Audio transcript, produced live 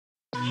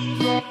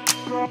It's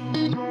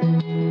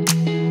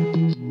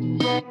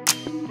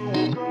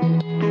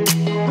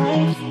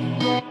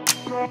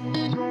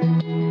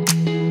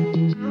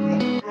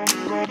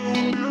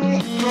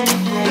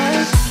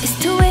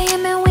 2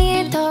 AM and we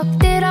ain't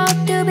talked at all,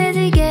 too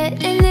busy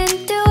getting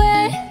into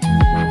it.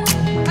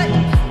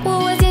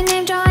 What was your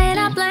name? Drawing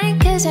a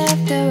blank, cause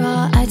after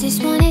all I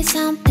just wanted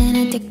something,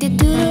 addicted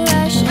to the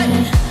rush.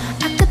 And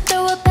I could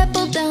throw a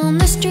pebble down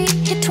the street,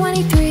 hit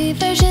 23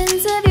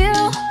 versions of you.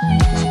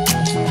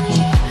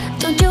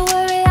 Don't you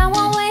worry, I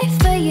won't wait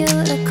for you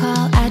to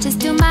call, I just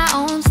do my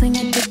own thing,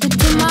 addicted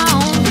to my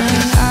own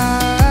thing.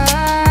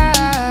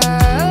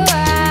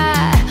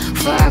 I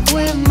fuck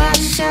with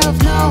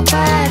myself,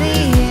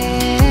 nobody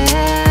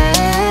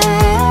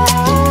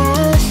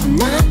else. I'm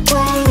not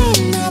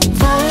waiting up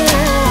for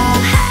you.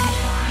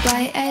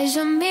 Bright as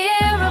a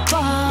mirror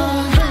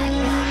ball,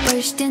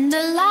 burst in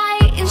the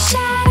light and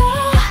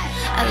shadow.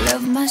 I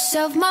love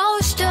myself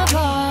most of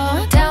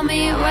all. Tell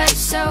me what's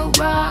so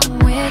wrong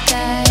with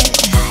that.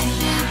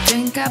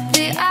 Drink up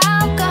the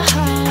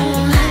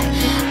alcohol,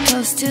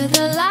 close to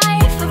the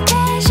life of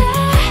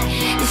pleasure.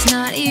 It's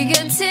not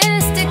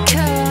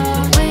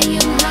egotistical when you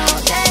know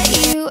that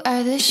you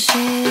are the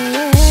shit.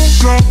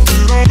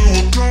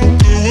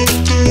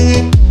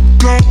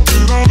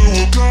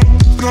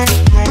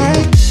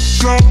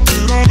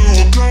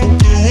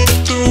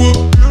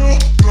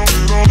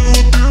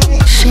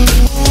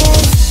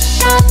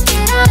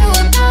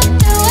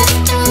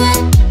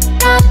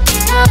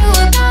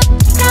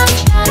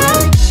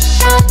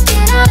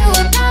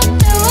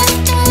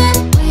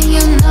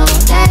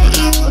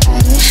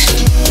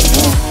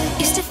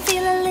 Used to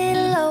feel a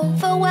little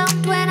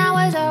overwhelmed when I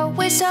was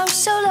always so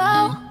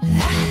low.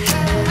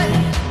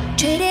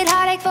 Traded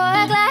heartache for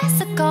a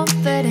glass of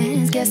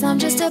confidence. Guess I'm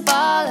just a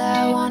baller,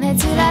 I want it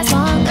to last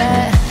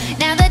longer.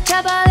 Now the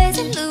trouble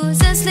isn't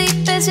losing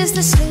sleep, it's just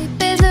the sleep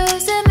is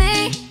losing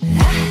me.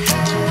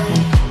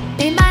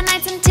 Paint my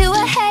nights into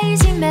a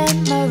hazy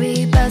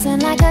memory, buzzing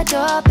like a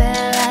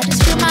doorbell, I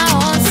just feel my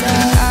own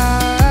soul.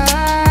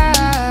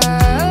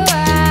 I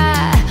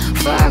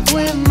fuck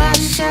with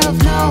myself,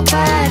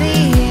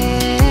 nobody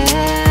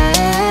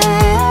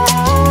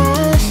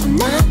else. I'm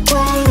not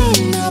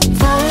waiting up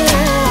for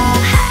you.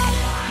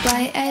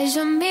 Bright as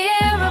a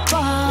mirror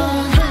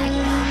ball,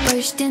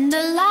 burst in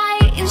the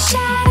light and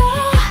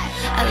shadow.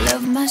 I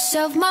love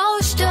myself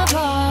most of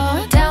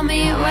all. Tell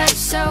me what's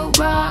so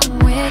wrong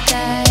with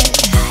that.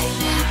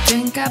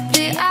 Drink up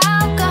the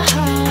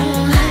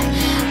alcohol,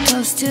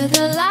 close to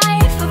the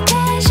life of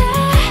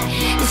pleasure.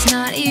 It's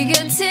not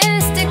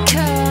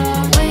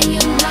egotistical when you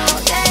know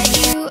that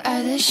you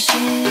are the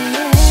shit.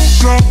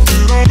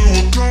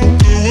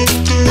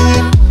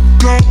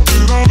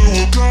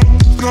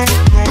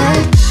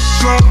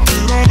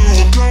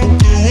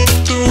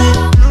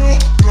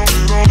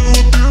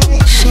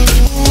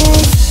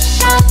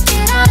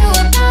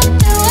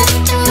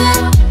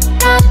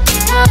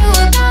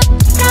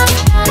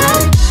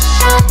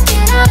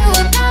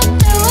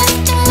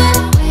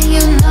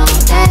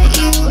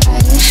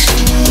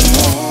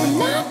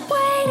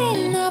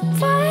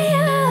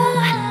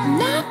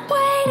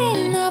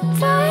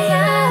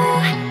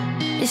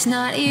 It's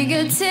not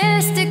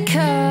egotistical